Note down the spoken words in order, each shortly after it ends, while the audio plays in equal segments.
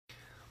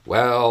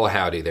Well,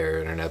 howdy there,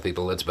 Internet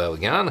people. It's Bo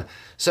again.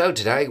 So,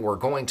 today we're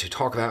going to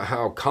talk about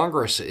how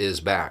Congress is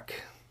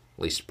back,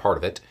 at least part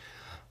of it,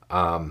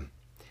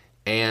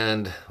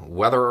 and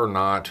whether or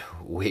not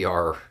we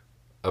are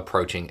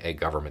approaching a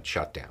government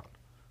shutdown.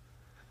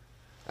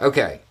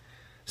 Okay,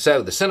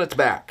 so the Senate's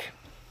back.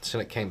 The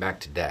Senate came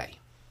back today.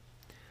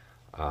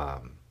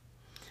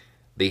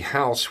 The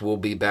House will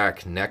be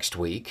back next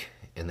week,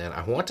 and then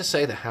I want to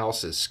say the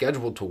House is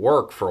scheduled to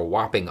work for a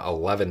whopping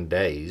 11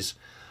 days.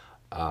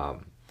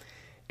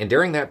 And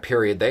during that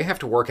period, they have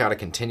to work out a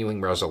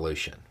continuing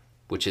resolution,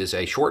 which is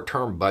a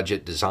short-term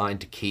budget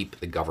designed to keep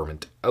the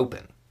government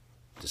open,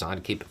 designed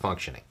to keep it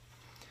functioning.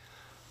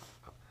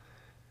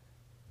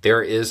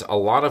 There is a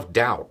lot of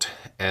doubt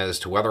as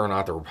to whether or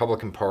not the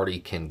Republican Party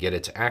can get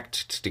its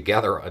act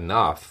together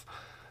enough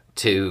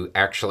to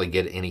actually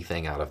get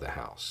anything out of the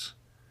House.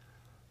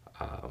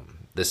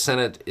 The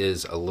Senate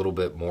is a little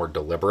bit more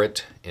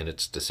deliberate in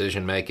its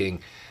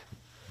decision-making.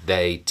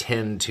 They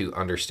tend to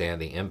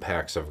understand the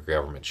impacts of a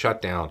government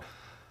shutdown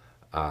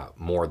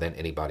more than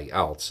anybody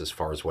else as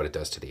far as what it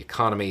does to the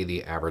economy,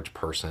 the average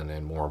person,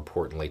 and more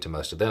importantly to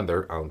most of them,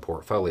 their own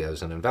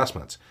portfolios and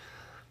investments.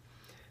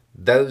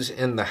 Those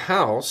in the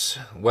House,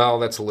 well,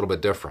 that's a little bit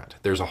different.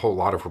 There's a whole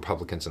lot of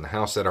Republicans in the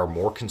House that are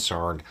more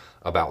concerned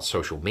about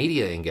social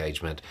media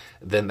engagement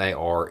than they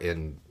are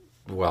in,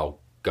 well,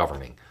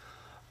 governing.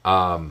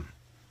 Now,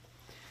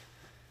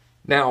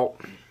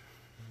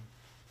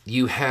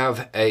 you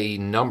have a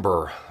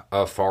number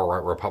of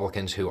far-right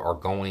Republicans who are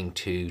going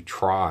to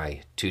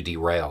try to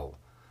derail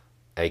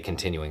a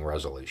continuing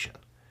resolution.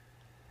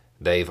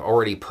 They've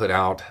already put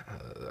out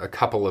a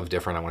couple of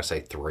different, I want to say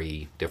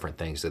 3 different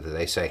things that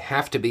they say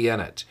have to be in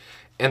it.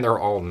 And they're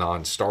all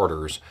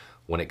non-starters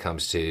when it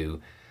comes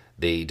to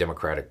the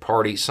Democratic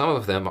Party. Some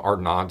of them are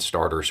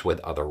non-starters with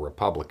other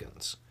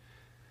Republicans.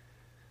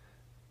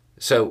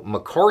 So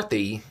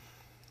McCarthy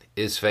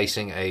is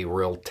facing a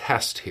real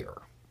test here,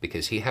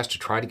 because he has to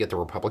try to get the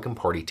Republican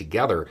Party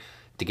together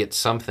to get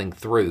something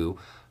through.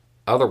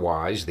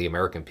 Otherwise, the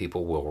American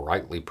people will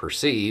rightly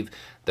perceive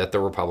that the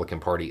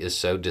Republican Party is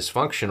so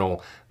dysfunctional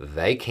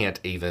they can't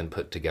even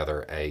put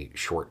together a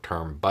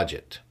short-term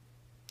budget.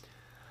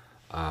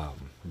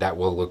 That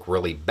will look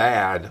really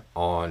bad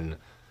on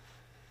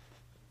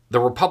the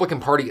Republican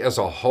Party as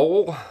a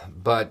whole,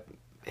 but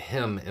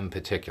him in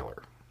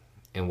particular.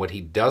 And what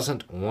he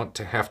doesn't want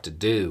to have to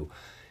do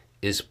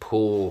is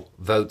pull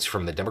votes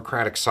from the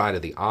Democratic side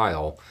of the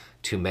aisle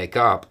to make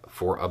up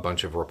for a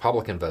bunch of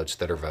Republican votes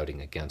that are voting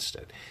against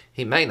it.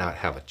 He may not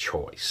have a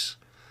choice,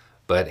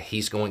 but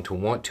he's going to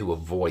want to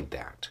avoid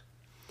that.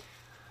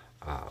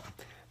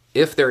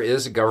 If there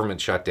is a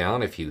government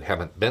shutdown, if you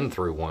haven't been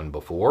through one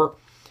before,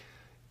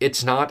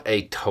 it's not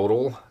a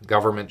total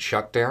government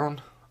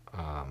shutdown.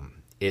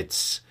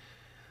 It's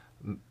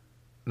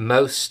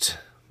most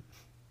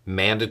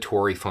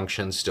mandatory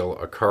functions still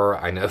occur.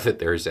 I know that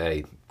there's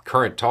a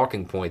current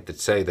talking point that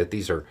say that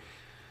these are,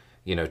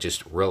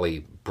 just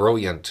really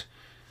brilliant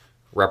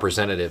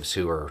representatives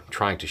who are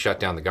trying to shut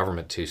down the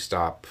government to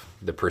stop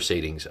the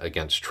proceedings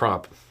against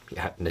Trump.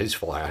 Yeah,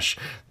 newsflash,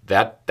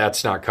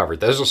 that's not covered.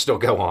 Those will still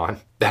go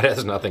on. That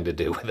has nothing to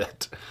do with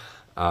it.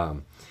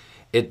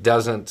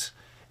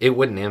 It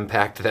wouldn't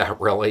impact that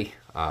really.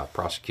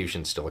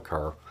 Prosecutions still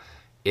occur.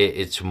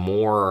 It's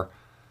more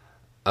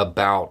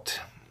about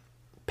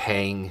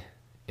paying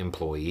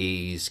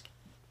employees.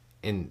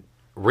 And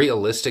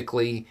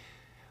realistically,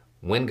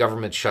 when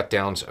government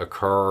shutdowns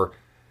occur,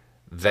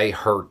 they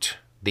hurt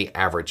the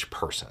average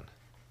person.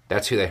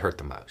 That's who they hurt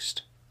the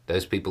most.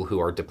 Those people who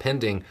are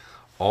depending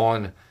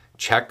on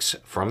checks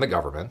from the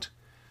government,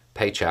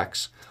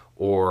 paychecks,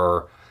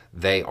 or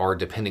they are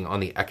depending on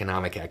the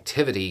economic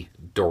activity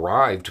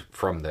derived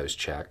from those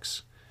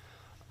checks.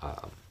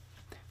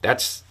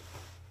 That's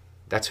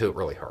who it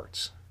really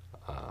hurts.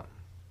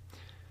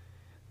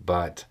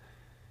 But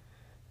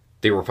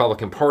the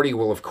Republican Party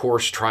will, of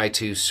course, try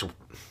to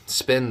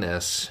spin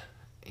this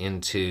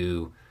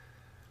into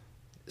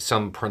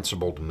some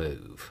principled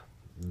move.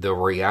 The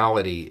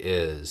reality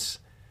is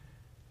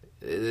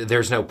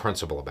there's no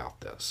principle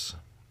about this.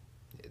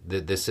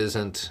 This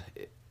isn't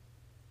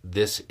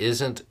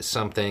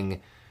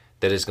something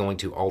that is going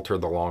to alter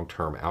the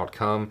long-term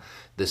outcome.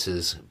 This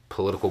is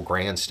political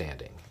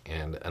grandstanding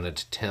and an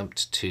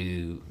attempt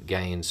to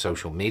gain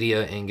social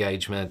media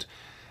engagement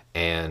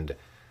and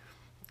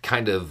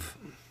kind of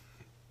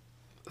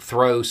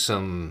throw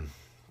some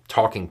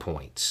talking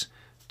points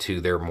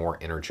to their more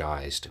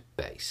energized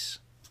base.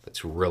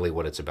 That's really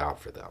what it's about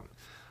for them.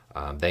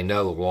 They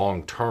know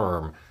long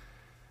term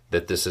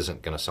that this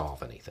isn't going to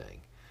solve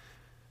anything.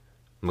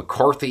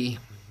 McCarthy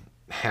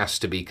has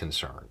to be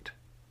concerned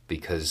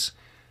because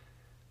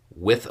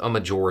with a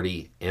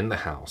majority in the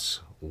House,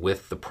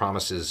 with the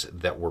promises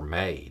that were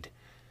made,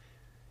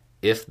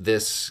 if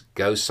this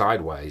goes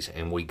sideways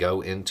and we go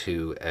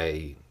into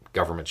a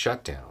government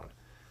shutdown,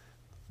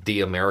 the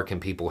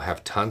American people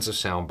have tons of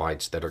sound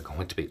bites that are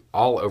going to be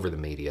all over the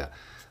media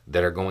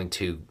that are going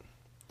to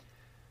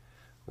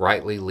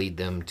rightly lead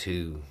them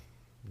to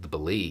the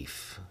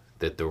belief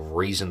that the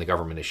reason the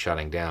government is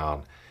shutting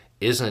down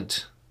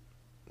isn't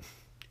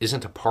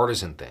a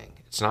partisan thing.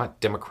 It's not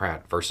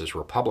Democrat versus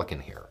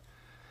Republican here.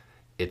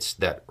 It's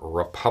that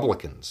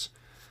Republicans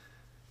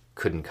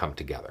couldn't come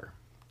together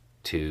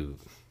to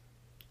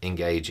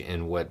engage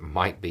in what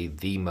might be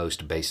the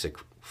most basic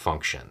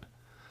function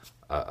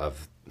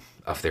of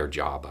their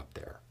job up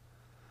there.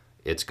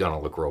 It's going to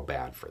look real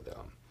bad for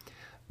them.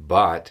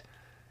 But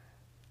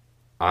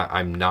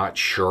I'm not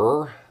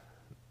sure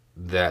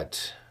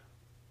that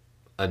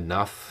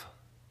enough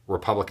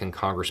Republican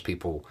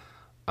congresspeople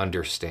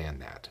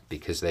understand that,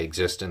 because they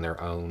exist in their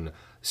own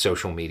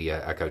social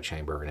media echo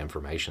chamber and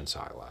information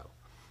silo.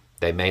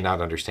 They may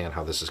not understand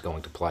how this is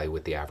going to play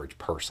with the average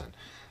person.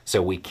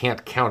 So we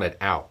can't count it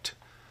out.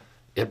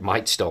 It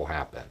might still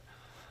happen.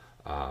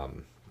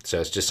 So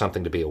it's just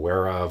something to be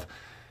aware of.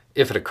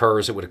 If it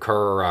occurs, it would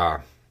occur,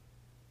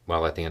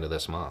 at the end of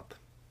this month.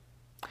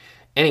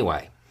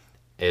 Anyway,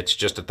 it's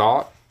just a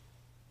thought.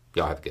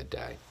 Y'all have a good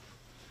day.